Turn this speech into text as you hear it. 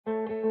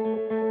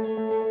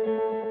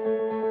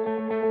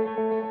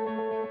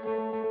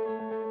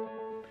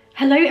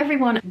Hello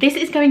everyone. This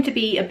is going to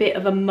be a bit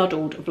of a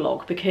muddled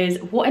vlog because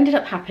what ended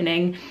up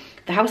happening,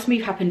 the house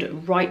move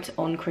happened right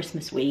on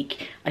Christmas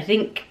week. I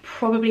think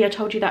probably I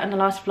told you that in the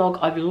last vlog.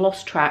 I've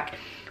lost track.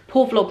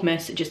 Poor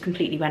Vlogmas just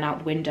completely went out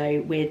the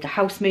window with the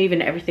house move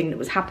and everything that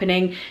was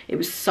happening. It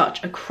was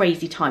such a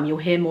crazy time. You'll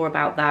hear more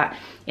about that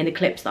in the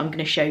clips that I'm going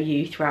to show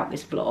you throughout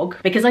this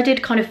vlog, because I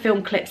did kind of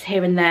film clips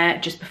here and there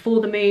just before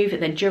the move,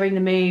 then during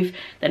the move,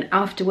 then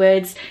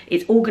afterwards.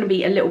 It's all going to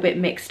be a little bit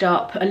mixed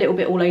up, a little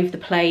bit all over the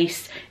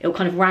place. It'll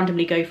kind of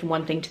randomly go from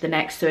one thing to the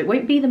next, so it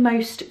won't be the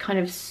most kind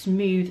of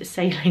smooth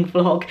sailing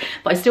vlog,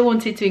 but I still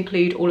wanted to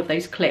include all of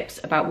those clips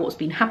about what's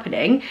been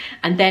happening,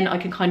 and then I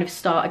can kind of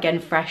start again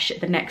fresh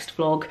the next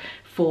vlog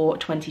for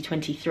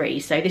 2023.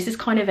 So this is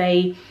kind of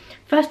a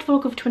first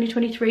vlog of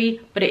 2023,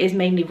 but it is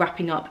mainly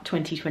wrapping up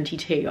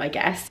 2022, I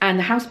guess. And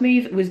the house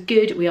move was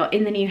good. We are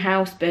in the new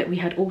house, but we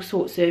had all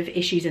sorts of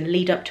issues in the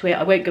lead up to it.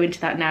 I won't go into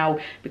that now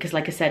because,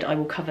 like I said, I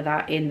will cover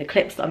that in the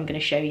clips that I'm going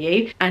to show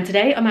you. And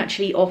today I'm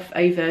actually off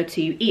over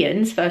to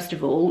Ian's, first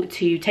of all,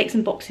 to take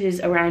some boxes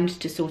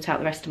around to sort out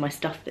the rest of my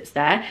stuff that's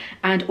there,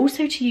 and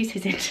also to use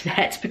his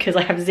internet because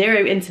I have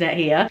zero internet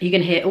here. You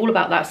can hear all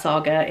about that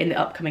saga in the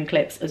upcoming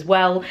clips as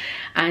well.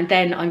 And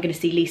then I'm going to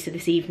see Lisa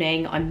this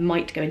evening. I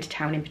might go into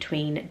town in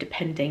between,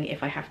 depending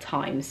if I have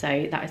time.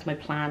 So that is my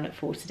plan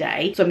for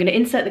today. So I'm going to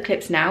insert the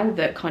clips now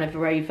that kind of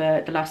are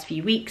over the last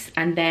few weeks,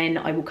 and then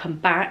I will come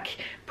back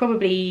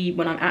probably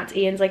when I'm at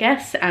Ian's, I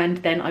guess, and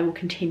then I will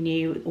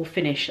continue or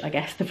finish, I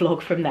guess, the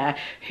vlog from there.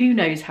 Who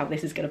knows how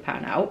this is going to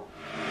pan out.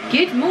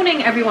 Good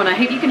morning everyone, I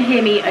hope you can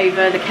hear me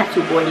over the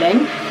kettle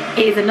boiling.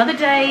 It is another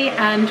day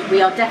and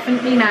we are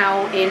definitely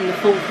now in the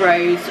full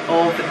throes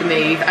of the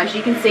move. As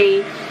you can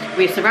see,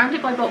 we're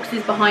surrounded by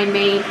boxes behind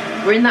me.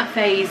 We're in that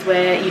phase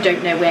where you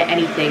don't know where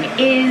anything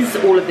is.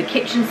 All of the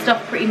kitchen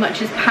stuff pretty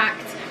much is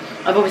packed.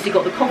 I've obviously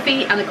got the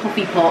coffee and the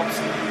coffee pot,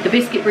 the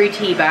biscuit brew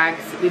tea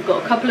bags, we've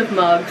got a couple of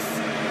mugs,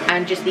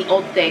 and just the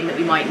odd thing that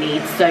we might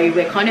need. So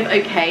we're kind of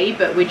okay,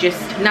 but we're just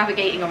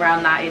navigating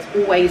around that. It's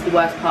always the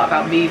worst part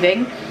about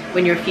moving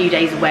when you're a few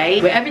days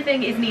away, where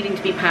everything is needing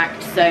to be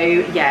packed. So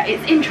yeah,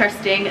 it's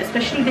interesting,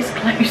 especially this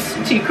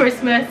close to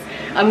Christmas.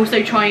 I'm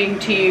also trying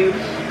to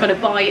kind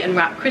of buy and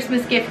wrap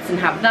Christmas gifts and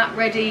have that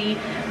ready.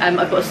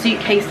 I've got a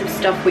suitcase of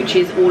stuff which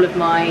is all of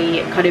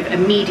my kind of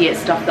immediate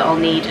stuff that I'll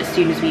need as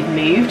soon as we've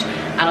moved,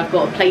 and I've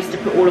got a place to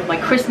put all of my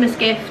Christmas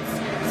gifts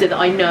so that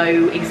I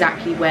know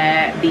exactly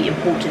where the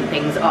important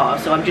things are.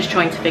 So I'm just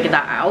trying to figure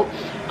that out.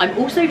 I'm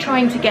also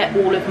trying to get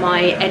all of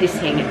my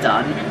editing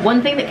done.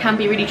 One thing that can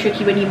be really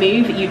tricky when you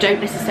move, you don't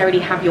necessarily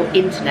have your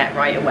internet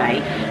right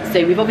away.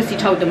 So we've obviously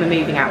told them we're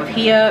moving out of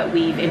here,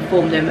 we've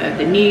informed them of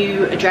the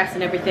new address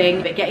and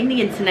everything, but getting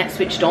the internet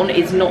switched on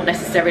is not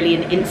necessarily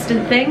an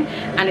instant thing,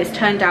 and it's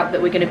turned out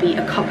that we're going to be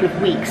a couple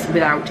of weeks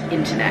without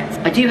internet.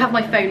 I do have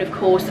my phone, of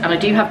course, and I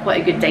do have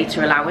quite a good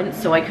data allowance,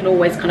 so I can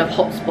always kind of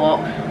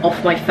hotspot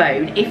off my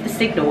phone if the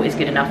signal is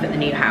good enough at the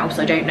new house.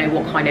 I don't know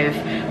what kind of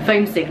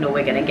phone signal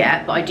we're going to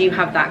get, but I do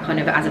have that kind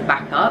of as a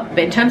backup. But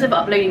in terms of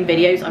uploading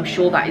videos, I'm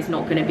sure that is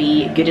not going to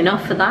be good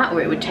enough for that,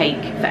 or it would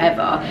take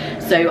forever.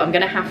 So I'm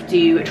going to have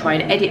to try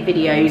and edit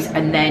videos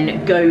and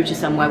then go to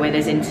somewhere where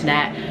there's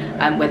internet,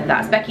 whether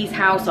that's Becky's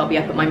house, I'll be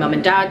up at my mum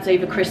and dad's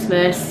over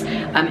Christmas,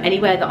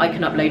 anywhere that I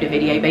can upload a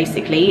video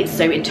basically.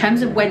 So in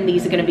terms of when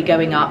these are going to be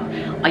going up,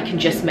 I can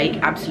just make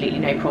absolutely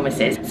no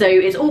promises. So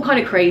it's all kind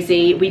of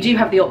crazy. We do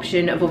have the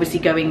option of obviously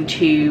going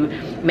to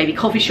maybe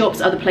coffee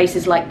shops, other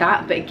places like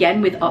that, but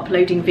again, with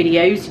uploading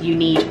videos, you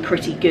need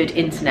pretty good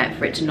internet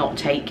for it to not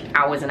take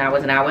hours and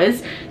hours and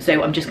hours.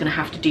 So I'm just going to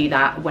have to do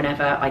that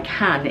whenever I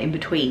can in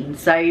between.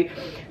 So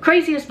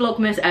craziest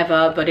Vlogmas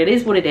ever, but it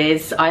is what it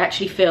is. I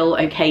actually feel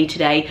okay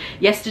today.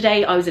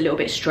 Yesterday I was a little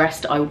bit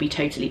stressed, I will be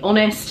totally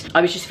honest.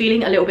 I was just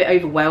feeling a little bit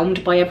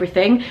overwhelmed by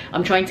everything.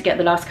 I'm trying to get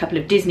the last couple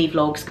of Disney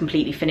vlogs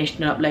completely finished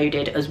and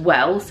uploaded as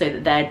well, so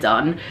that they're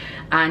done,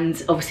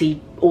 and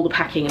obviously all the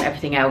packing and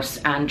everything else,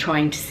 and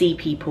trying to see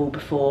people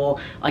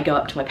before I go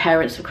up to my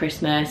parents for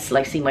Christmas,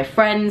 like see my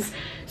friends.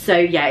 So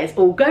yeah, it's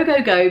all go,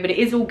 go, go, but it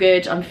is all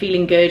good. I'm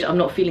feeling good. I'm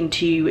not feeling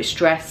too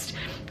stressed.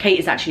 Kate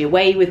is actually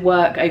away with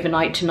work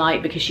overnight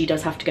tonight because she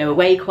does have to go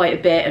away quite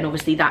a bit, and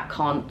obviously that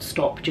can't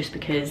stop just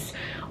because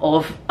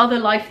of other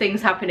life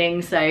things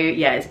happening. So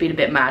yeah, it's been a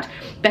bit mad.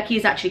 Becky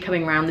is actually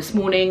coming around this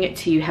morning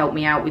to help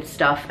me out with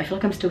stuff. I feel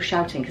like I'm still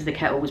shouting because the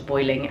kettle was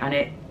boiling and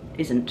it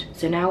isn't,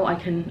 so now I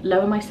can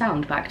lower my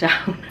sound back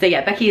down. So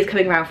yeah, Becky is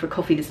coming around for a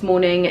coffee this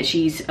morning.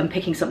 She's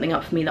picking something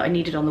up for me that I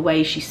needed on the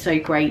way. She's so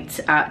great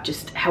at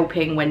just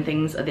helping when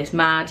things are this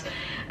mad,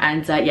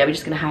 and yeah, we're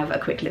just gonna have a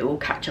quick little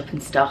catch up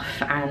and stuff,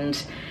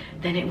 and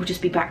then it will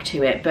just be back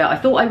to it. But I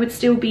thought I would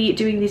still be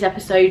doing these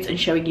episodes and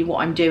showing you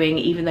what I'm doing,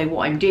 even though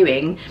what I'm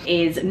doing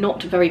is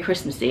not very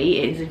Christmassy.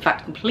 It is in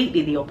fact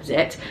completely the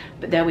opposite,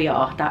 but there we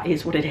are, that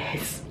is what it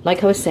is.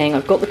 Like I was saying,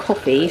 I've got the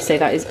coffee, so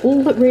that is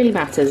all that really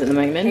matters at the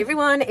moment. Hey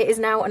everyone, it is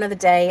now another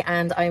day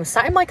and I am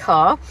sat in my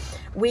car.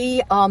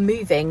 We are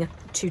moving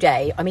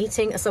today. I'm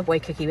eating a Subway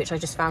cookie, which I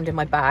just found in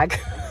my bag.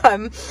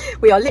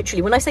 We are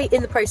literally, when I say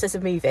in the process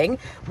of moving,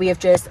 we have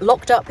just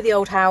locked up the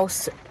old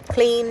house,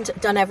 cleaned,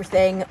 done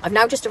everything. I've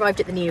now just arrived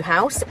at the new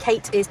house.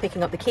 Kate is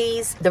picking up the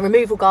keys. The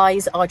removal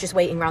guys are just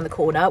waiting around the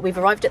corner. We've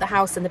arrived at the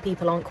house and the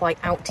people aren't quite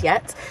out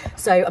yet.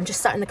 So I'm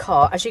just sat in the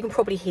car. As you can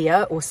probably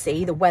hear or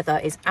see, the weather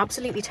is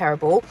absolutely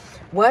terrible.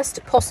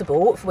 Worst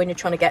possible for when you're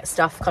trying to get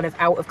stuff kind of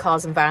out of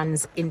cars and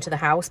vans into the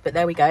house, but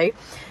there we go.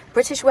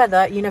 British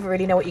weather, you never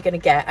really know what you're going to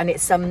get, and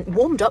it's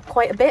warmed up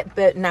quite a bit,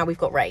 but now we've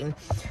got rain.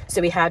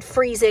 So we had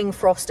freezing,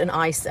 frost and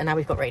ice, and now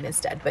we've got rain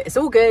instead, but it's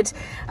all good.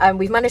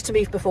 We've managed to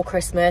move before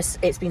Christmas.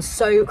 It's been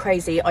so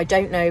crazy. I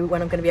don't know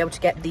when I'm going to be able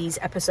to get these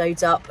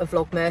episodes up of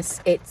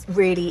Vlogmas. It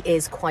really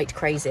is quite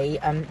crazy.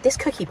 This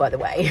cookie, by the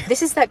way,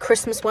 this is that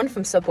Christmas one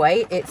from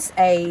Subway. It's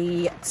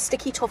a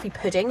sticky toffee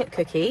pudding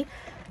cookie.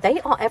 They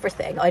are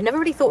everything. I never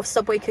really thought of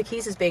Subway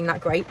cookies as being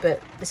that great,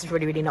 but this is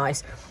really, really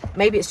nice.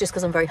 Maybe it's just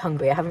because I'm very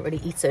hungry. I haven't really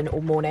eaten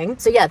all morning.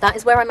 So yeah, that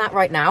is where I'm at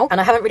right now.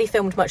 And I haven't really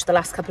filmed much the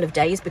last couple of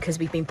days because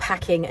we've been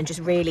packing and just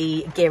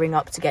really gearing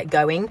up to get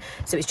going.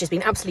 So it's just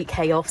been absolute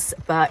chaos.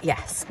 But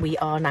yes, we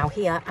are now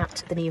here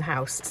at the new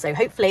house. So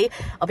hopefully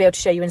I'll be able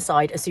to show you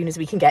inside as soon as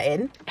we can get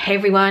in. Hey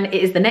everyone, it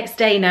is the next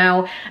day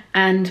now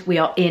and we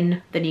are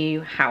in the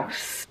new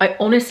house. I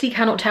honestly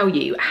cannot tell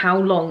you how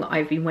long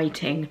I've been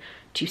waiting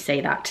to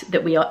say that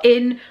we are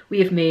in, we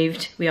have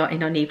moved, we are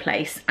in our new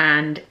place,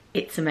 and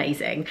it's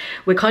amazing.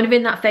 We're kind of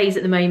in that phase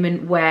at the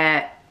moment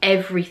where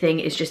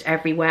everything is just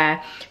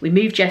everywhere. We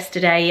moved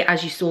yesterday,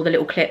 as you saw the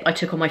little clip I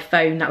took on my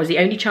phone. That was the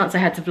only chance I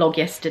had to vlog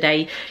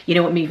yesterday. You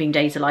know what moving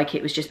days are like.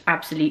 It was just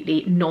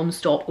absolutely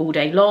non-stop all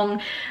day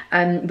long.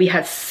 We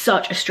had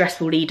such a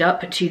stressful lead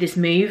up to this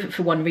move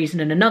for one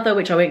reason and another,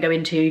 which I won't go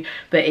into,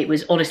 but it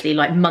was honestly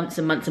like months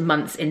and months and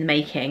months in the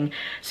making.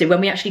 So when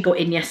we actually got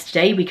in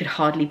yesterday, we could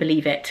hardly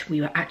believe it.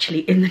 We were actually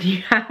in the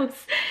new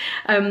house.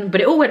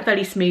 But it all went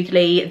fairly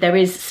smoothly. There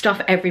is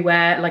stuff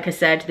everywhere. Like I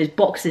said, there's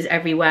boxes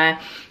everywhere.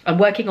 I'm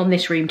working on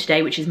this room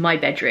today, which is my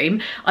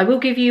bedroom. I will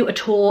give you a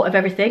tour of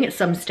everything at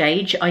some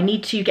stage. I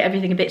need to get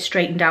everything a bit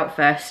straightened out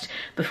first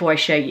before I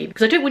show you,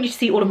 because I don't want you to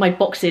see all of my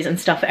boxes and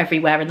stuff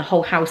everywhere, and the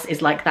whole house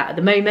is like that at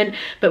the moment.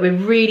 But we're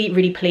really,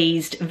 really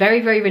pleased,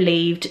 very, very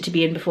relieved to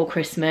be in before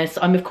Christmas.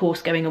 I'm of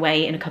course going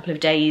away in a couple of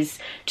days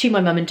to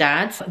my mum and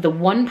dad's. The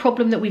one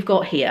problem that we've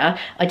got here,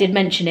 I did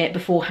mention it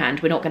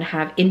beforehand, we're not going to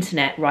have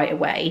internet right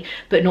away,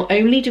 but not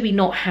only do we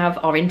not have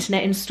our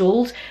internet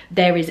installed,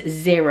 there is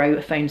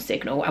zero phone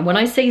signal. And when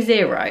I say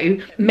zero,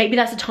 maybe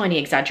that's a tiny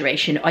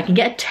exaggeration. I can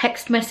get a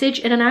text message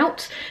in and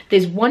out.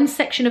 There's one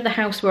section of the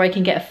house where I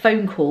can get a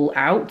phone call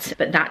out,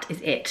 but that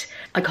is it.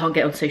 I can't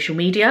get on social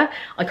media.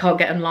 I can't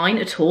get online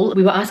at all.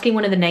 We were asking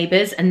one of the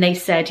neighbours and they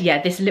said, yeah,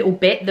 this little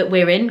bit that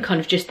we're in, kind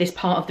of just this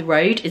part of the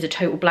road, is a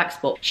total black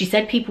spot. She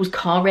said people's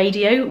car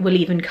radio will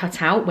even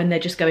cut out when they're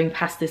just going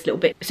past this little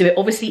bit. So it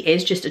obviously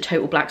is just a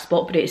total black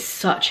spot, but it is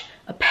such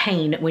a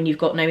pain when you've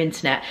got no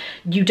internet.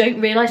 You don't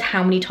realise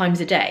how many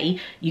times a day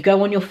you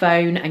go on your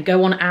phone and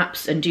go on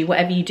apps and do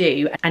whatever you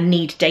do and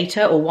need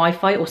data or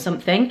Wi-Fi or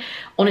something.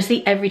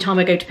 Honestly, every time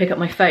I go to pick up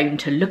my phone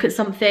to look at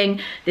something,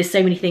 there's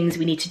so many things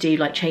we need to do,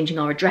 like changing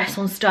our address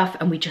on stuff,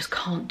 and we just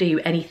can't do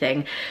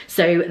anything.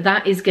 So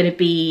that is going to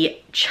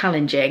be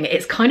challenging.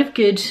 It's kind of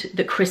good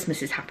that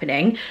Christmas is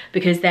happening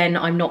because then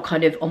I'm not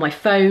kind of on my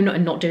phone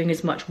and not doing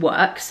as much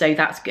work, so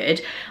that's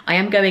good. I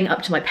am going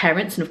up to my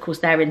parents and of course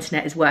their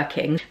internet is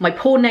working. My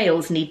poor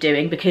nails need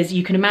doing because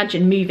you can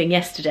imagine moving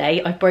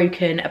yesterday. I've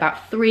broken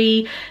about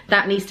 3.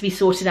 That needs to be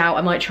sorted out.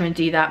 I might try and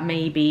do that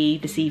maybe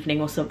this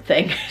evening or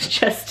something. It's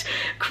just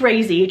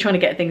crazy trying to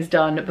get things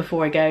done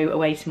before I go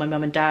away to my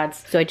mum and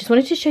dad's. So I just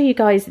wanted to show you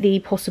guys the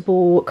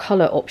possible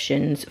colour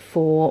options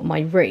for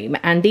my room,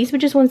 and these were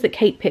just ones that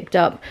Kate picked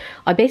up.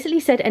 I basically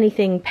said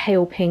anything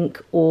pale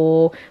pink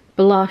or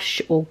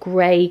blush or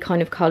grey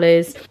kind of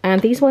colours,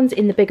 and these ones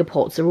in the bigger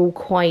pots are all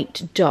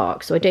quite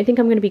dark, so I don't think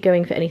I'm going to be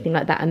going for anything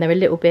like that, and they're a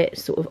little bit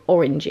sort of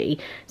orangey.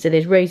 So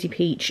there's Rosy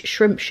Peach,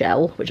 Shrimp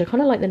Shell, which I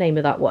kind of like the name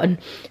of that one,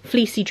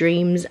 Fleecy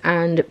Dreams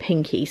and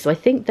Pinky, so I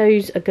think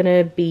those are going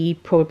to be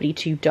probably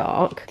too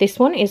dark. This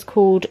one is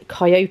called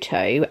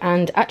Kyoto,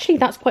 and actually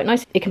that's quite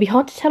nice. It can be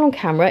hard to tell on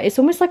camera. It's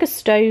almost like a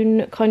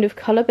stone kind of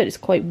colour, but it's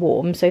quite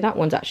warm, so that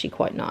one's actually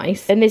quite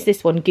nice. Then there's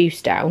this one,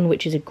 Goose Down,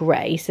 which is a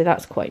grey, so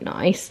that's quite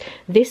nice.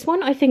 This one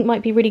I think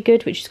might be really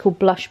good, which is called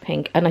Blush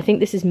Pink, and I think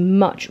this is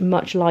much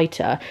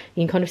lighter.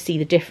 You can kind of see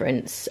the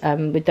difference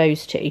with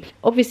those two.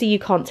 Obviously you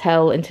can't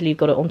tell until you've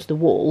got it onto the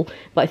wall,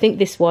 but I think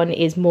this one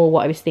is more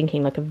what I was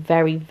thinking, like a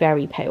very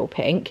pale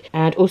pink.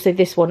 And also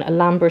this one,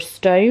 Alhambra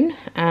Stone,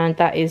 and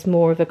that is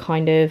more of a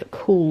kind of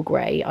cool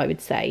grey, I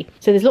would say.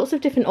 So there's lots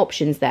of different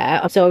options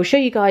there, so I'll show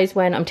you guys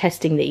when I'm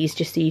testing these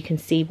just so you can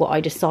see what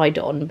I decide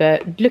on.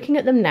 But looking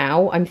at them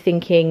now, I'm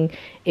thinking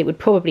it would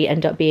probably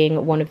end up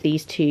being one of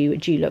these two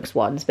Dulux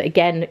ones, but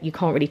again, you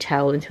can't really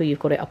tell until you've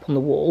got it up on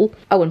the wall.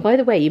 Oh, and by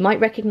the way, you might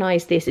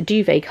recognise this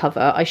duvet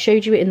cover. I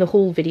showed you it in the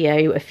haul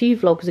video a few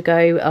vlogs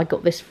ago. I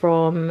got this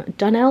from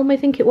Dunelm, I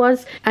think it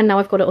was, and now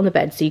I've got it on the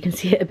bed so you can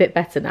see it a bit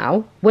better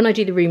now. When I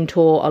do the room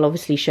tour, I'll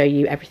obviously show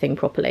you everything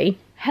properly.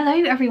 Hello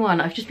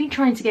everyone, I've just been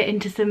trying to get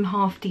into some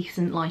half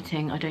decent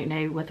lighting. I don't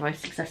know whether I've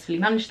successfully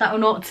managed that or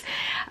not.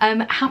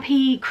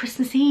 Happy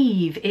Christmas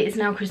Eve. It is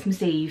now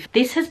Christmas Eve.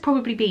 This has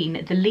probably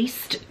been the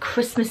least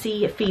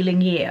Christmassy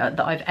feeling year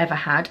that I've ever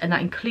had, and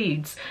that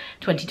includes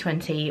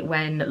 2020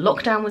 when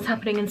lockdown was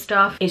happening and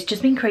stuff. It's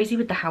just been crazy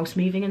with the house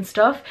moving and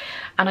stuff,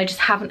 and I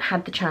just haven't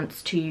had the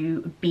chance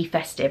to be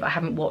festive. I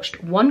haven't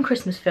watched one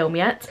Christmas film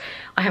yet.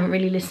 I haven't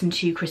really listened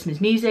to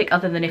Christmas music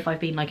other than if I've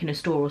been like in a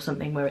store or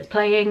something where it's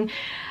playing.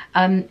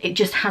 It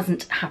just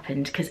hasn't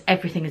happened because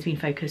everything has been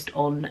focused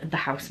on the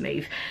house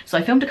move. So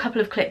I filmed a couple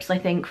of clips, I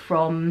think,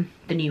 from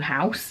the new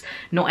house.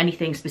 Not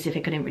anything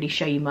specific, I didn't really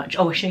show you much.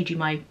 Oh, I showed you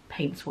my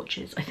paint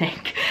swatches, I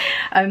think.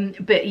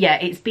 But yeah,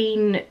 it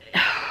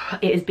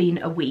has been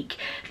a week.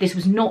 This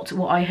was not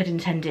what I had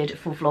intended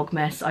for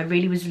Vlogmas. I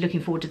really was looking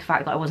forward to the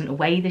fact that I wasn't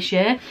away this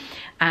year,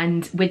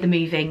 and with the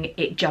moving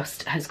it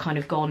just has kind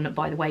of gone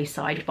by the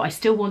wayside. But I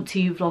still want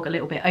to vlog a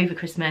little bit over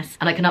Christmas,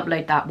 and I can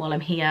upload that while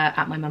I'm here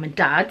at my mum and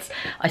dad's.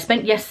 I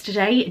spent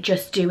yesterday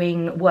just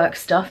doing work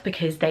stuff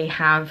because they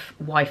have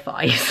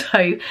Wi-Fi,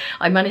 so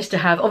I managed to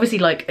have, obviously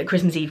like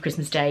Christmas Eve,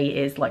 Christmas Day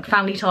is like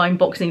family time,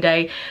 Boxing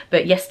Day,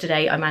 but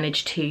yesterday I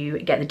managed to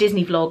get the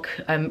Disney vlog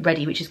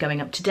ready, which is going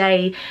up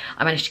today.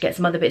 I managed to get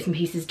some other bits and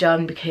pieces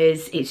done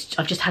because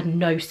I've just had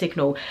no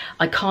signal.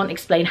 I can't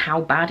explain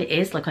how bad it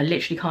is. Like I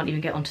literally can't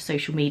even get onto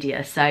social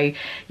media. So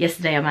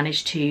yesterday I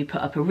managed to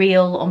put up a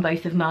reel on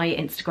both of my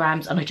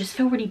Instagrams, and I just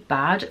feel really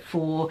bad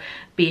for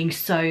being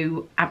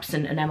so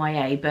absent and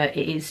MIA, but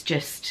it is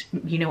just,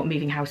 you know what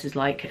moving house is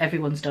like.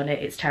 Everyone's done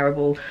it. It's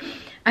terrible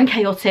and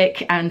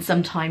chaotic, and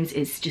sometimes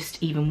it's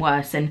just even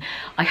worse. And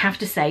I have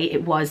to say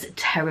it was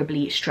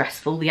terribly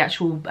stressful, the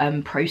actual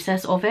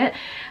process of it.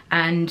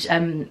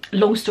 And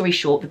long story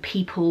short, the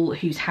people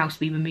whose house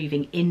we were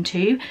moving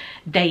into,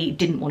 they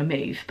didn't want to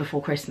move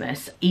before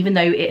Christmas, even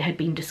though it had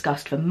been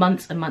discussed for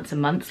months and months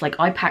and months. Like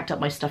I packed up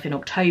my stuff in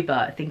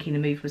October thinking the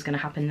move was going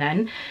to happen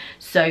then,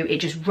 so it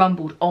just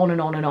rumbled on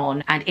and on and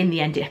on, and in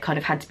the end it kind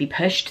of had to be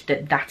pushed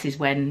that is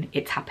when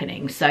it's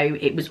happening. So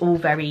it was all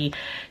very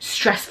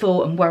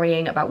stressful and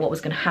worrying about what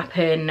was going to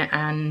happen,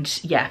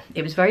 and yeah,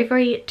 it was very,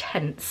 very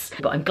tense.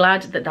 But I'm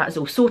glad that that is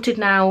all sorted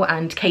now,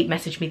 and Kate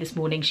messaged me this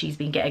morning. She's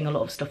been getting a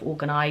lot of stuff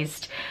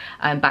organised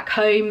back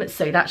home,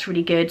 so that's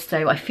really good.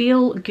 So I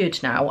feel good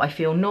now. I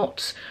feel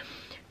not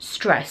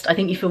stressed. I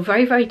think you feel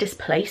very, very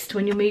displaced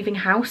when you're moving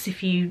house,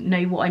 if you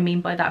know what I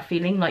mean by that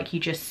feeling, like you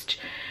just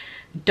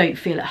don't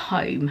feel at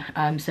home.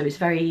 So it's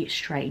very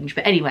strange,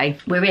 but anyway,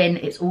 we're in,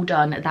 it's all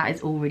done. That is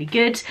all really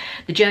good.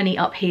 The journey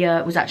up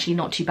here was actually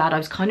not too bad. I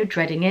was kind of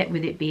dreading it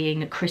with it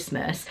being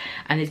Christmas,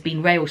 and there's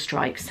been rail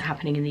strikes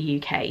happening in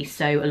the UK,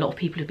 so a lot of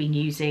people have been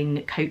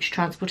using coach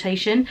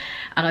transportation,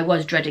 and I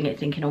was dreading it,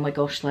 thinking, oh my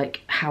gosh,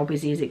 like how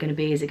busy is it going to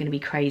be? Is it going to be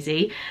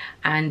crazy?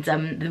 And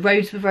the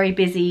roads were very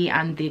busy,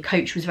 and the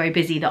coach was very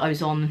busy that I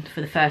was on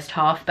for the first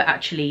half, but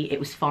actually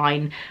it was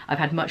fine. I've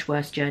had much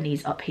worse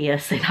journeys up here,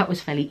 so that was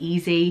fairly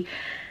easy.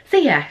 So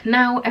yeah,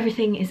 now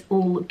everything is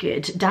all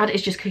good. Dad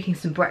is just cooking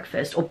some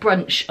breakfast, or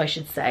brunch I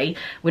should say.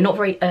 We're not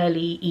very early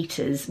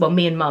eaters. Well,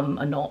 me and mum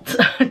are not.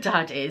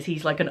 Dad is,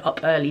 he's like an up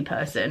early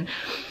person.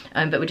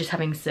 But we're just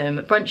having some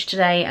brunch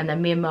today, and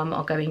then me and mum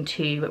are going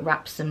to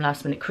wrap some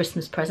last minute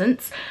Christmas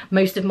presents.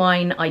 Most of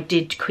mine I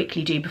did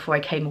quickly do before I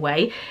came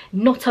away.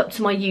 Not up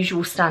to my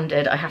usual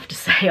standard, I have to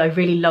say. I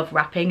really love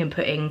wrapping and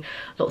putting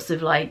lots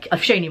of, like,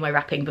 I've shown you my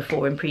wrapping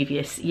before in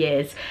previous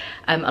years,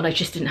 and I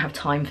just didn't have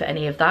time for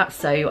any of that,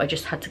 so I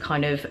just had to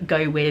kind of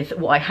go with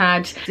what I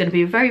had. It's going to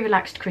be a very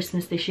relaxed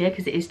Christmas this year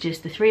because it is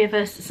just the three of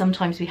us.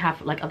 Sometimes we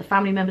have like other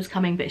family members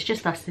coming, but it's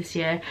just us this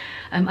year.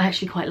 I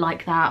actually quite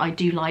like that. I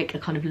do like a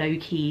kind of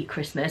low-key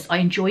Christmas. I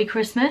enjoy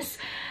Christmas,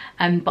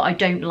 but I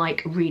don't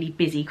like really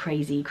busy,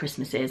 crazy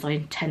Christmases.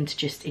 I tend to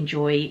just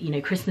enjoy, you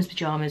know, Christmas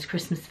pajamas,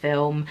 Christmas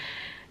film,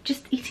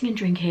 just eating and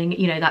drinking,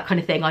 you know, that kind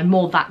of thing. I'm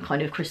more that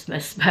kind of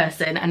Christmas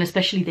person, and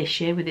especially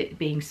this year with it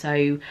being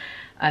so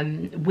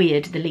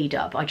weird, the lead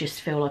up, I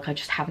just feel like I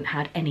just haven't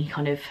had any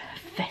kind of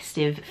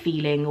festive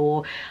feeling,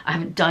 or I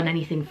haven't done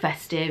anything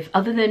festive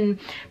other than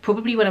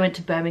probably when I went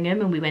to Birmingham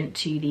and we went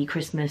to the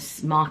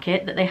Christmas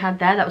market that they had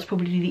there. That was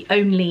probably the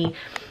only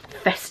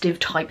festive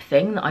type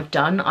thing that I've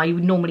done. I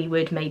normally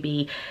would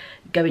maybe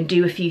go and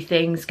do a few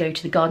things, go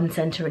to the garden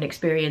centre and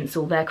experience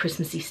all their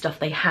Christmassy stuff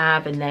they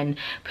have, and then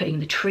putting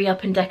the tree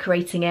up and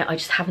decorating it. I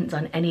just haven't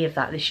done any of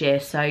that this year,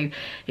 so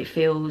it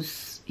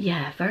feels,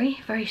 yeah, very,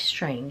 very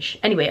strange.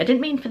 Anyway, I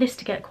didn't mean for this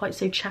to get quite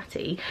so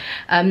chatty.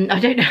 I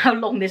don't know how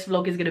long this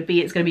vlog is going to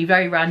be. It's going to be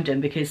very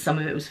random because some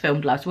of it was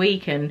filmed last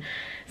week and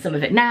some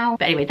of it now.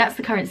 But anyway, that's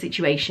the current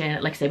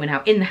situation. Like I say, we're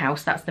now in the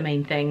house, that's the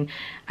main thing.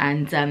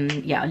 And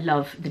yeah, I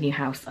love the new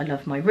house. I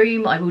love my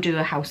room. I will do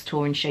a house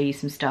tour and show you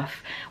some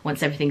stuff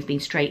once everything's been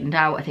straightened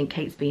out. I think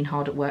Kate's been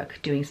hard at work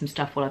doing some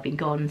stuff while I've been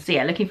gone. So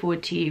yeah, looking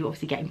forward to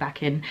obviously getting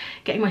back in,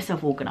 getting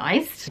myself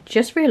organised.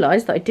 Just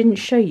realised that I didn't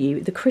show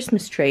you the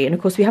Christmas tree, and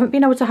of course we haven't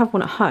been able to have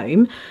one at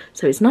home,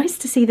 so it's nice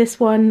to see this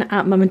one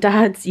at mum and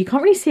dad's. You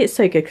can't really see it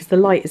so good because the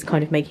light is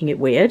kind of making it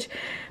weird,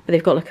 but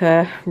they've got like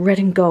a red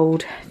and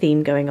gold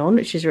theme going on,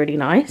 which is really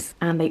nice.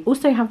 And they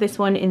also have this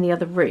one in the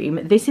other room.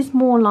 This is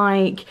more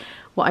like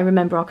what I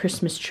remember our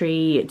Christmas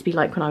tree to be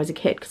like when I was a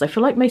kid, because I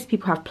feel like most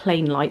people have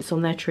plain lights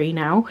on their tree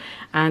now,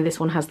 and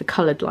this one has the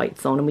coloured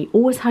lights on, and we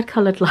always had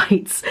coloured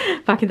lights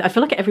back in I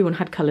feel like everyone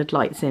had coloured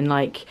lights in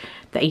like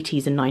the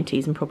 80s and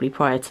 90s and probably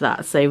prior to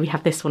that, so we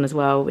have this one as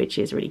well, which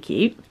is really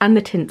cute. And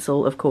the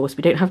tinsel, of course.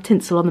 We don't have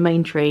tinsel on the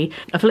main tree.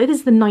 I feel like this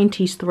is the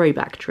 90s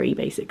throwback tree,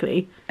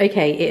 basically.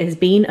 Okay, it has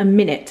been a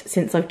minute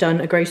since I've done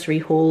a grocery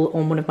haul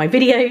on one of my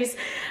videos.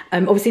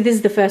 Obviously this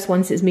is the first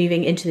one since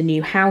moving into the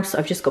new house.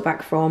 I've just got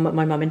back from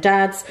my mum and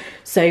dad's,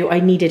 so I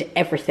needed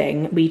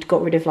everything. We'd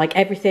got rid of like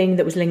everything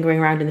that was lingering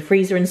around in the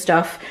freezer and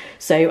stuff,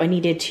 so I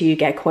needed to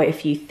get quite a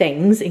few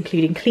things,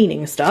 including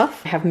cleaning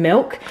stuff. I have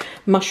milk,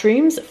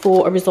 mushrooms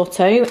for a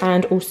risotto,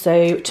 and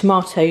also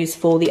tomatoes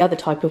for the other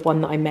type of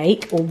one that I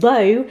make,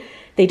 although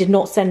they did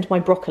not send my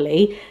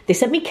broccoli. They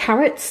sent me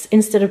carrots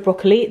instead of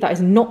broccoli. That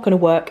is not going to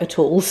work at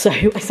all, so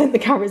I sent the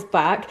carrots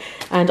back,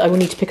 and I will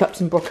need to pick up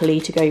some broccoli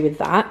to go with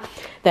that.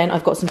 Then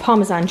I've got some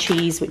Parmesan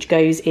cheese, which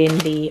goes in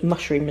the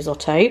mushroom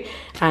risotto,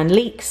 and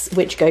leeks,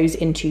 which goes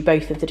into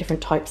both of the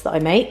different types that I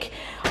make.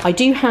 I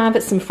do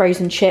have some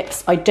frozen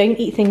chips. I don't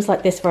eat things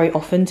like this very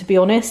often, to be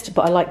honest,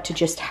 but I like to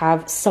just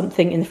have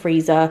something in the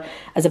freezer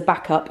as a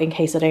backup in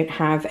case I don't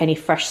have any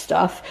fresh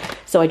stuff.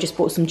 So I just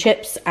bought some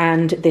chips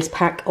and this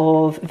pack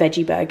of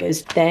veggie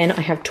burgers. Then I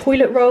have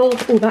toilet roll.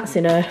 Oh, that's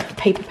in a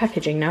paper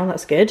packaging now,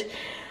 that's good.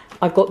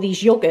 I've got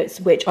these yogurts,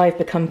 which I've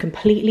become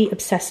completely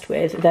obsessed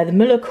with. They're the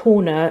Müller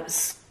Corner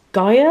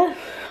Skya.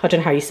 I don't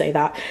know how you say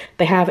that.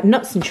 They have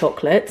nuts and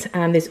chocolate,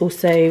 and there's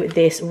also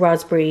this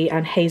raspberry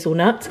and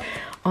hazelnut.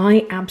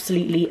 I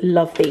absolutely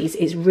love these.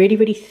 It's really,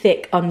 really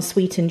thick,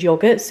 unsweetened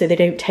yogurt, so they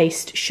don't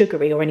taste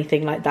sugary or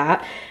anything like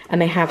that.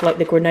 And they have like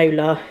the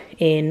granola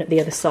in the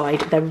other side.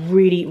 They're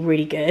really,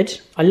 really good.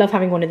 I love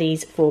having one of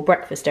these for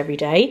breakfast every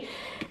day.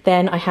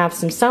 Then I have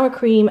some sour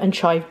cream and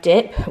chive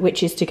dip,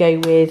 which is to go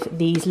with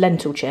these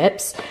lentil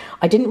chips.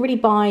 I didn't really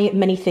buy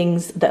many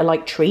things that are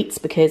like treats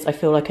because I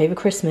feel like over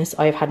Christmas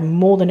I have had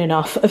more than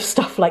enough of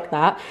stuff like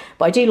that.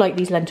 But I do like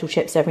these lentil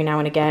chips every now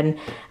and again,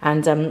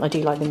 and I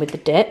do like them with the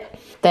dip.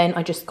 Then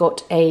I just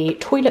got a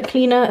toilet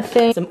cleaner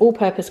thing, some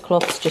all-purpose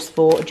cloths just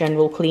for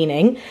general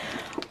cleaning.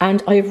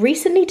 And I've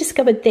recently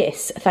discovered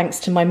this thanks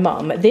to my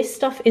mum. This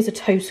stuff is a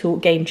total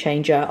game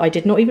changer. I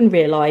did not even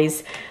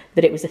realise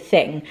that it was a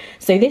thing.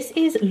 So this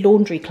is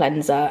laundry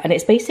cleanser, and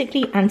it's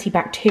basically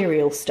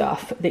antibacterial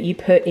stuff that you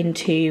put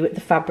into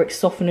the fabric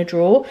softener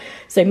drawer.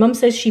 So mum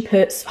says she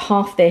puts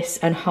half this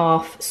and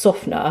half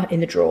softener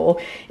in the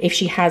drawer if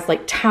she has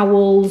like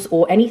towels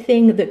or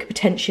anything that could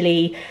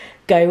potentially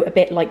go a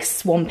bit like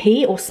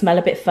swampy or smell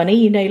a bit funny,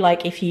 you know,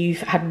 like if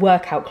you've had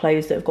workout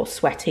clothes that have got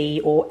sweaty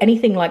or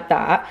anything like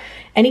that,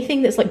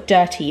 anything that's like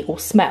dirty or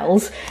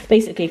smells.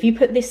 Basically, if you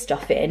put this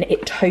stuff in,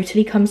 it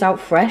totally comes out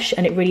fresh,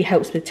 and it really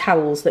helps with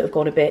towels that have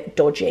gone a bit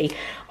dodgy.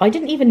 I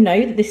didn't even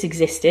know that this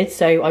existed,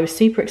 so I was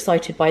super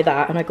excited by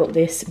that, and I got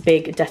this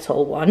big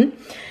Dettol one.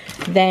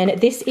 Then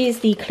this is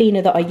the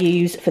cleaner that I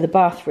use for the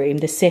bathroom,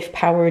 the Cif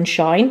Power and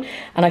Shine,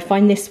 and I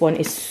find this one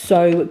is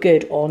so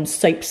good on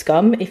soap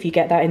scum if you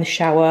get that in the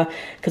shower,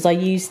 because I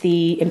use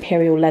the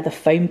Imperial Leather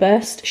Foam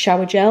Burst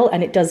shower gel,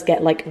 and it does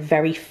get like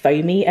very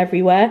foamy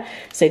everywhere,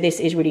 so this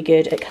is really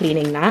good at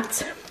cleaning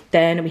that.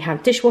 Then we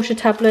have dishwasher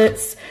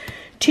tablets,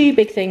 2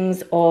 big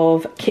things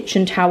of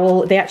kitchen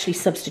towel. They actually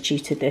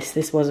substituted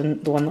this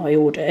wasn't the one that I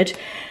ordered.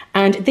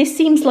 And this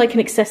seems like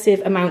an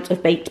excessive amount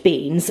of baked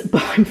beans,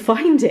 but I'm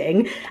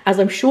finding, as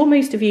I'm sure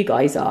most of you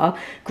guys are,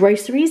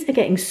 groceries are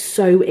getting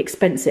so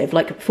expensive.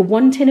 Like for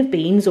 1 tin of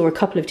beans or a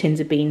couple of tins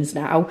of beans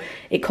now,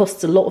 it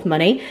costs a lot of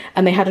money.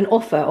 And they had an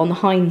offer on the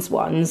Heinz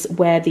ones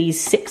where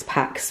these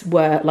 6-packs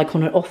were like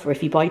on an offer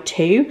if you buy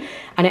 2,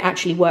 and it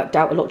actually worked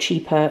out a lot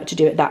cheaper to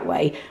do it that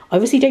way. I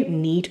obviously don't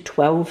need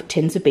 12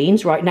 tins of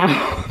beans right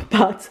now,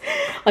 but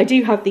I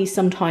do have these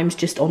sometimes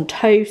just on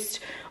toast,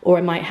 or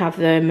I might have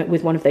them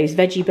with one of those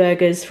veggie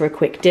burgers for a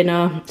quick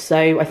dinner.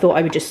 So I thought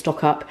I would just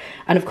stock up.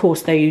 And of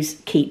course, those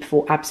keep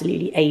for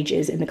absolutely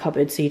ages in the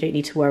cupboard, so you don't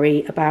need to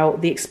worry about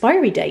the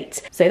expiry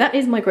date. So that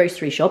is my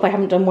grocery shop. I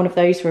haven't done one of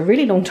those for a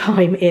really long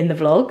time in the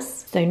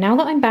vlogs. So now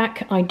that I'm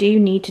back, I do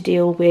need to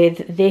deal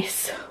with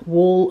this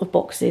wall of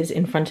boxes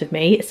in front of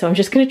me. So I'm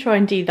just going to try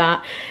and do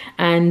that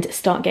and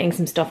start getting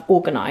some stuff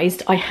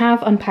organised. I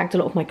have unpacked a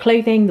lot of my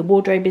clothing. The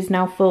wardrobe is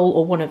now full,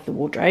 or one of the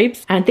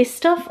wardrobes. And this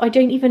stuff, I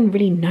don't even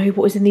really know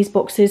what is in these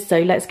boxes, so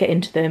let's get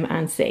into them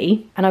and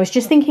see. And I was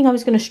just thinking I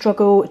was going to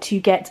struggle to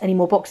get any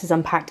more boxes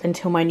unpacked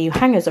until my new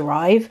hangers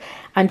arrive.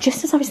 And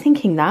just as I was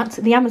thinking that,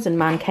 the Amazon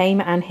man came,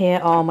 and here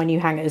are my new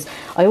hangers.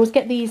 I always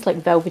get these like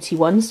velvety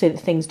ones so that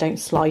things don't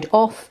slide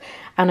off.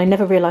 And I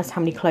never realised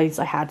how many clothes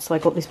I had, so I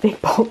got this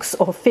big box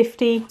of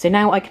 50. So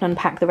now I can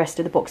unpack the rest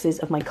of the boxes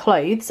of my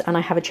clothes, and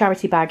I have a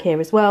charity bag here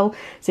as well,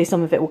 so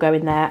some of it will go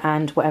in there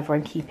and whatever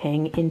I'm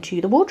keeping into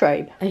the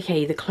wardrobe.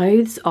 Okay, the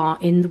clothes are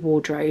in the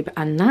wardrobe,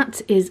 and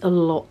that is a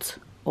lot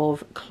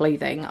of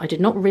clothing. I did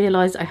not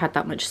realise I had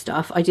that much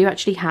stuff. I do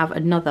actually have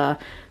another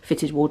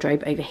fitted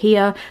wardrobe over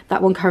here.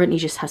 That one currently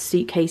just has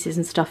suitcases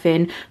and stuff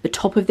in. The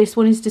top of this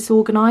one is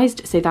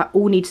disorganised, so that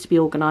all needs to be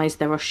organised.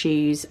 There are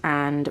shoes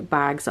and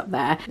bags up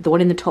there. The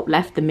one in the top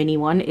left, the mini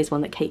one, is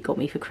one that Kate got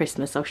me for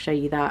Christmas. I'll show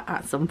you that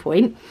at some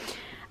point.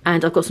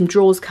 And I've got some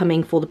drawers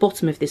coming for the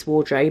bottom of this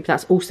wardrobe.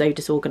 That's also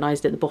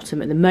disorganised at the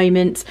bottom at the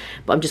moment,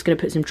 but I'm just going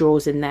to put some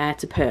drawers in there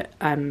to put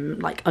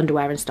like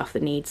underwear and stuff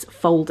that needs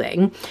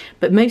folding.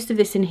 But most of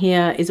this in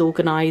here is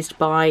organised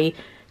by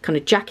kind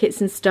of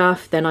jackets and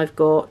stuff. Then I've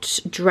got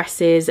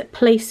dresses,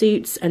 play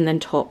suits, and then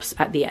tops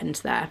at the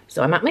end there.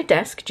 So I'm at my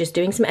desk just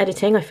doing some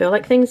editing. I feel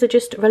like things are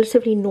just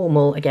relatively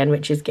normal again,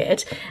 which is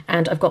good.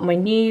 And I've got my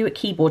new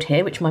keyboard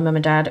here, which my mum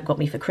and dad got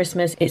me for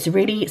Christmas. It's a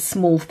really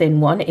small,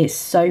 thin one. It's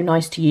so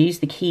nice to use.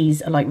 The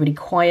keys are like really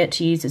quiet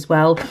to use as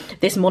well.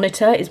 This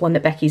monitor is one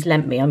that Becky's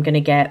lent me. I'm going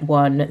to get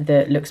one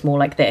that looks more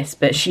like this,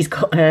 but she's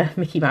got a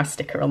Mickey Mouse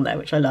sticker on there,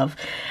 which I love.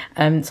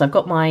 So I've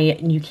got my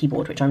new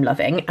keyboard, which I'm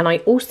loving. And I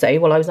also,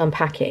 while I was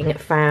unpacking,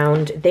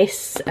 found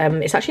this.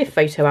 It's actually a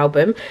photo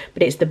album,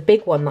 but it's the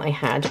big one that I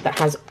had that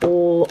has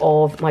all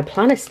of my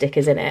planner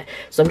stickers in it.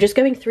 So I'm just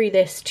going through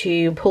this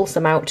to pull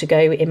some out to go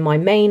in my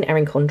main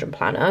Erin Condren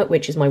planner,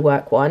 which is my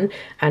work one,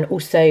 and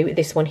also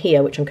this one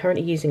here, which I'm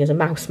currently using as a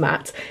mouse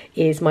mat,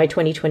 is my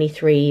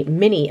 2023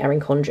 mini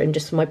Erin Condren,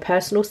 just for my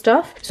personal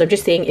stuff. So I'm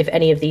just seeing if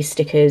any of these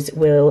stickers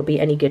will be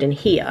any good in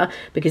here,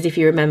 because if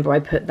you remember,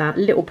 I put that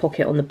little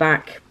pocket on the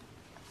back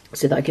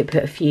so that I could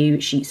put a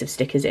few sheets of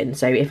stickers in.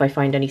 So if I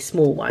find any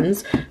small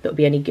ones that'll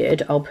be any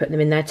good, I'll put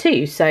them in there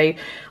too. So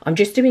I'm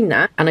just doing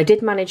that. And I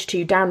did manage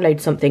to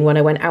download something when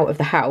I went out of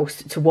the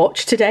house to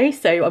watch today.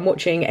 So I'm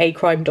watching a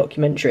crime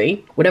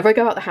documentary. Whenever I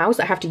go out the house,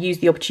 I have to use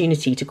the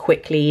opportunity to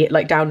quickly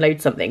like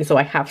download something so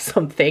I have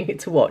something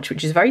to watch,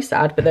 which is very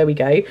sad, but there we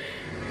go.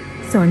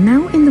 So I'm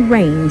now in the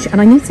range and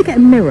I need to get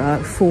a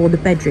mirror for the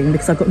bedroom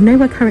because I've got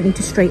nowhere currently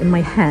to straighten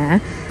my hair,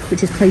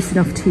 which is close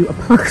enough to a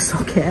plug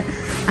socket.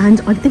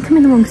 And I think I'm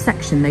in the wrong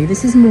section though.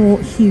 This is more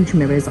huge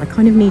mirrors. I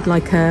kind of need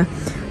like a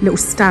little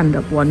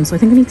stand-up one. So I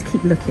think I need to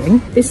keep looking.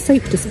 This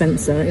soap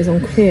dispenser is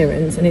on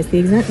clearance and it's the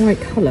exact right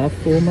colour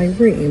for my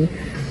room.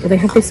 Well, they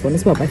have this one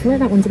as well, but I feel like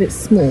that one's a bit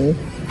small.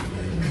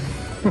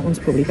 That one's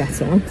probably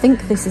better. I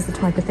think this is the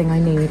type of thing I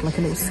need, like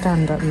a little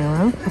stand-up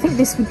mirror. I think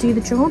this would do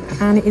the job,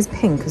 and it is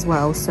pink as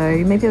well, so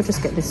maybe I'll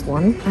just get this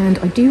one. And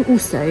I do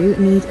also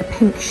need a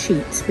pink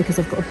sheet because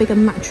I've got a bigger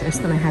mattress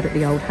than I had at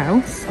the old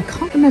house. I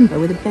can't remember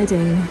where the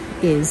bedding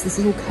is. This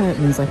is all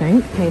curtains, I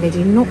think. Okay, they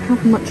do not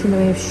have much in the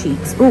way of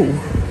sheets. Oh,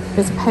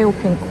 there's a pale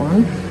pink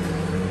one.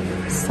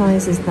 What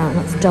size is that?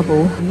 That's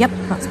double. Yep,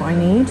 that's what I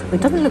need.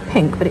 It doesn't look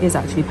pink, but it is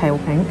actually pale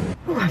pink.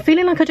 Oh, I'm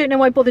feeling like I don't know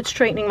why I bothered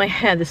straightening my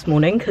hair this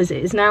morning because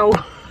it is now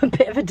a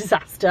bit of a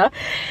disaster.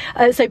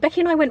 So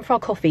Becky and I went for our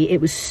coffee.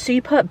 It was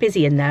super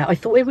busy in there. I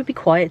thought it would be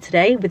quiet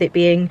today with it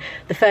being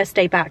the first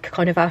day back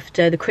kind of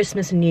after the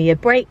Christmas and New Year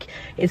break.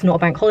 It's not a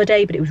bank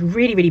holiday, but it was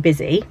really, really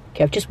busy.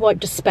 Okay, I've just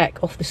wiped a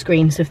speck off the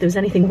screen, so if there was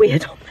anything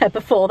weird on there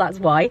before, that's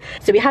why.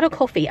 So we had our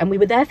coffee and we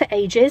were there for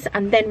ages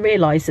and then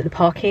realised that the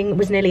parking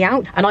was nearly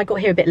out and I got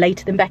here a bit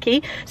later than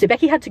Becky. So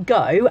Becky had to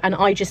go and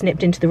I just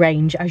nipped into the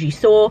range, as you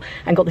saw,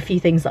 and got the few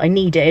things that I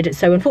needed.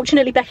 So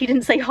unfortunately Becky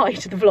didn't say hi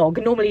to the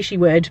vlog. Normally she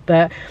would,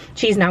 but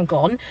she's now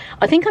gone.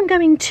 I think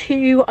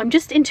I'm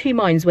just in two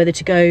minds whether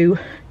to go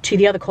to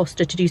the other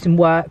Costa to do some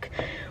work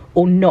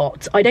or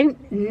not. I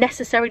don't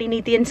necessarily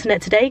need the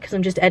internet today because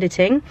I'm just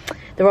editing.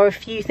 There are a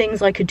few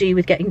things I could do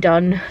with getting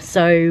done,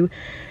 so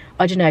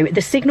I don't know.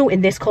 The signal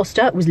in this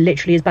Costa was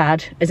literally as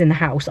bad as in the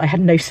house. I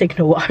had no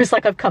signal. I was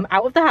like, I've come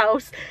out of the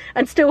house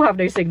and still have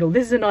no signal.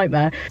 This is a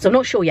nightmare. So I'm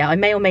not sure yet. I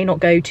may or may not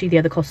go to the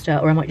other Costa,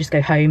 or I might just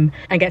go home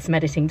and get some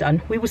editing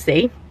done. We will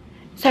see.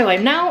 So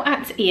I'm now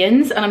at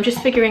Ian's and I'm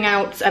just figuring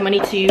out, I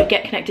need to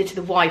get connected to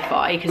the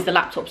Wi-Fi because the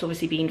laptop's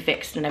obviously being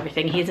fixed and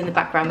everything. He's in the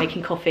background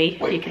making coffee.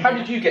 Wait, how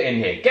did you get in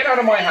here? Get out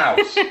of my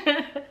house!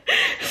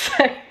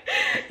 So,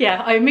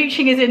 yeah, I'm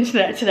mooching his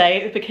internet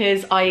today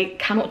because I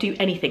cannot do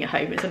anything at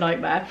home. It's a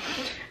nightmare.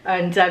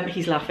 And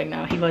he's laughing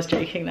now. He was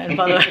joking then,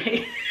 by the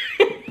way.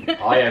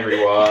 Hi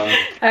everyone.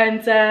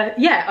 And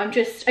yeah, I'm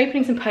just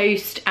opening some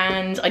post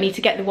and I need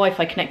to get the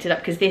Wi-Fi connected up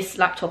because this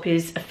laptop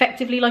is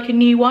effectively like a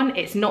new one.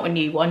 It's not a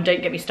new one.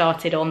 Don't get me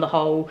started on the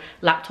whole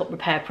laptop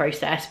repair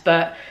process,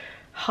 but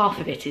half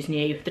of it is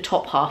new. The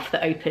top half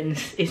that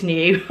opens is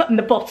new and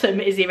the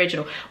bottom is the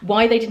original.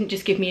 Why they didn't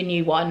just give me a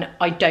new one,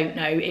 I don't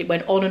know. It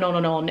went on and on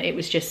and on. It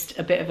was just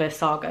a bit of a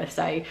saga.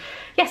 So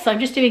yes, I'm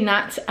just doing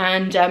that.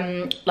 And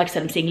like I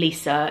said, I'm seeing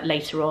Lisa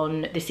later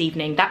on this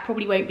evening. That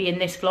probably won't be in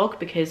this vlog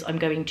because I'm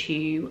going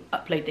to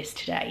upload this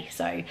today.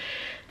 So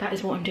that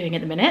is what I'm doing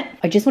at the minute.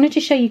 I just wanted to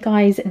show you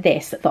guys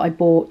this that I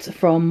bought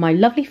from my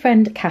lovely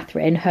friend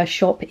Catherine. Her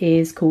shop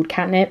is called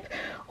Catnip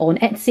on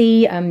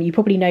Etsy. You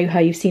probably know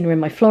her, you've seen her in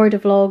my Florida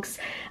vlogs.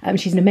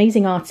 She's an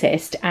amazing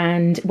artist,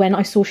 and when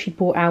I saw she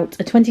brought out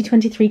a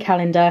 2023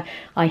 calendar,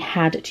 I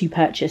had to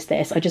purchase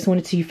this. I just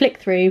wanted to flick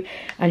through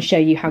and show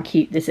you how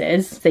cute this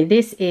is. So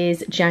this this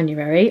is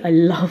January. I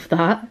love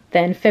that.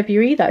 Then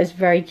February, that is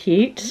very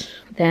cute.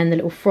 Then the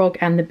little frog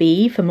and the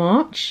bee for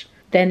March.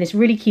 Then this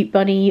really cute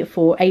bunny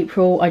for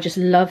April. I just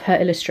love her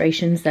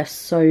illustrations. They're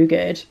so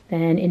good.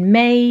 Then in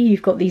May,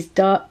 you've got these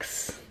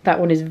ducks. That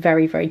one is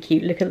very, very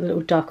cute. Look at the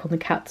little duck on the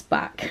cat's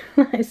back.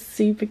 That is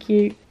super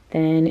cute.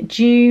 Then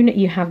June,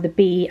 you have the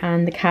bee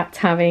and the cat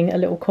having a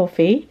little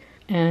coffee.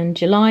 And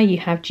July, you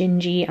have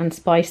Gingy and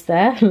Spice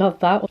there. Love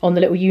that, on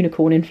the little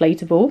unicorn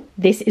inflatable.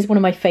 This is one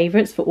of my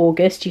favourites for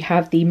August. You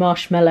have the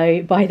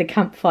marshmallow by the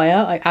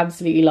campfire. I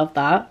absolutely love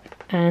that.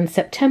 And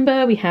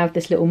September, we have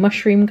this little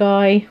mushroom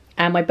guy.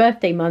 And my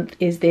birthday month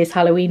is this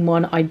Halloween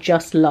one. I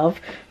just love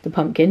the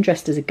pumpkin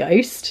dressed as a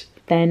ghost.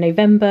 Then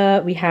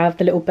November, we have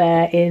the little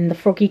bear in the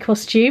froggy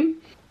costume.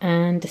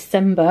 And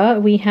December,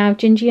 we have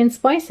Gingy and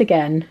Spice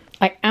again.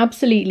 I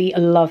absolutely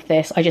love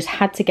this. I just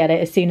had to get it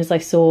as soon as I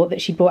saw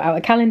that she brought out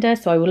a calendar,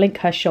 so I will link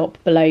her shop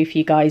below for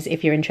you guys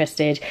if you're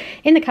interested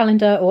in the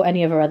calendar or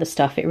any of her other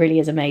stuff. It really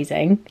is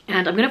amazing.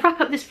 And I'm going to wrap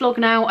up this vlog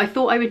now. I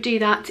thought I would do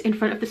that in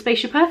front of the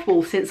Spaceship Earth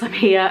wall since I'm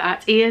here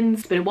at Ian's.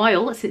 It's been a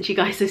while since you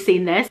guys have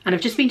seen this, and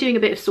I've just been doing a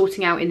bit of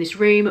sorting out in this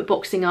room,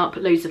 boxing up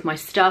loads of my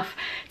stuff.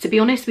 To be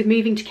honest, with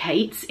moving to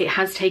Kate's, it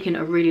has taken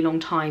a really long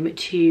time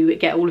to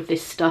get all of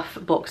this stuff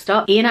boxed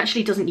up. Ian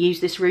actually doesn't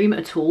use this room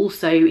at all,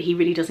 so he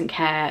really doesn't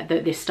care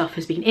that this stuff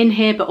has been in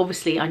here, but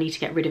obviously I need to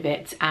get rid of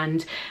it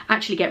and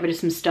actually get rid of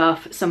some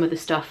stuff. Some of the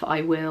stuff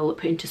I will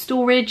put into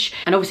storage,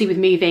 and obviously with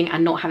moving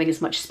and not having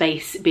as much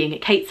space being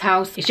at Kate's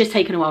house, it's just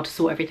taken a while to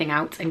sort everything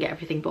out and get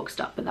everything boxed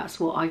up, but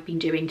that's what I've been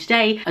doing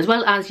today, as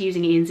well as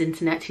using Ian's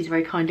internet. He's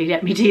very kindly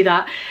let me do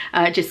that,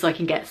 just so I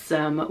can get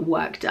some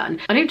work done.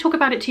 I don't talk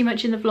about it too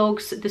much in the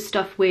vlogs, the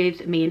stuff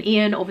with me and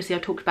Ian. Obviously I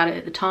talked about it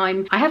at the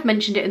time. I have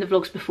mentioned it in the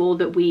vlogs before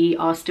that we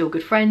are still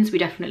good friends. We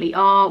definitely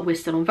are. We're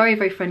still on very,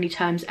 very friendly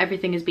terms.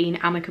 Everything has been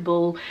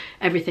amicable.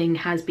 Everything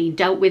has been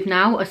dealt with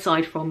now,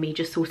 aside from me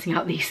just sorting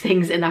out these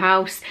things in the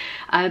house.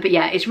 But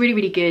yeah, it's really,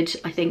 really good.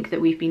 I think that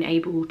we've been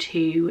able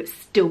to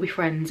still be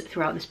friends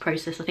throughout this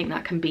process. I think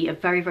that can be a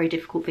very, very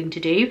difficult thing to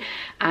do,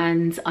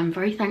 and I'm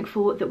very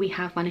thankful that we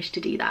have managed to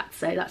do that.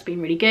 So that's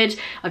been really good.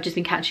 I've just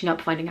been catching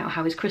up, finding out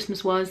how his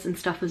Christmas was and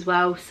stuff as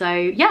well. So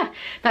yeah,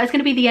 that is going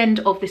to be the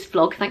end of this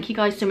vlog. Thank you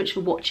guys so much for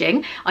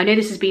watching. I know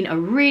this has been a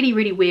really,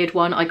 really weird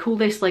one. I call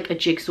this like a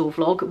jigsaw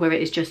vlog, where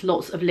it is just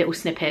lots of little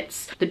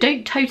snippets that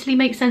don't totally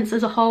make sense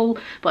as a whole,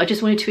 but I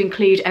just wanted to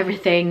include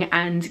everything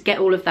and get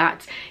all of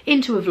that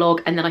into a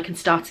vlog, and then I can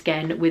start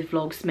again with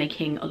vlogs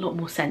making a lot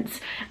more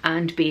sense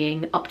and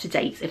being up to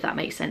date, if that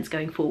makes sense,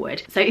 going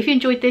forward. So if you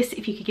enjoyed this,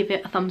 if you could give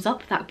it a thumbs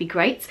up, that would be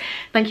great.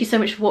 Thank you so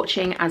much for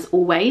watching as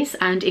always,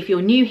 and if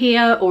you're new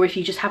here or if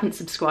you just haven't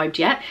subscribed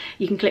yet,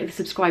 you can click the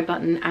subscribe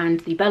button and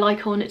the bell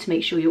icon to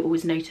make sure you're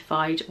always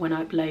notified when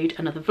I upload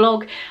another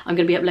vlog. I'm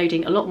going to be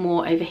uploading a lot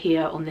more over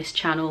here on this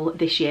channel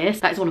this year. So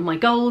that's one of my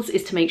goals,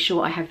 is to make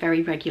sure I have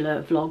very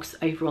regular vlogs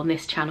over on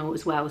this channel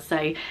as well.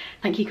 So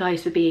thank you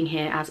guys for being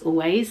here as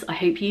always. I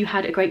hope you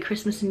had a great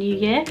Christmas and New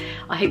Year.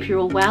 I hope you're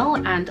all well,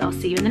 and I'll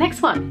see you in the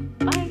next one.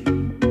 Bye.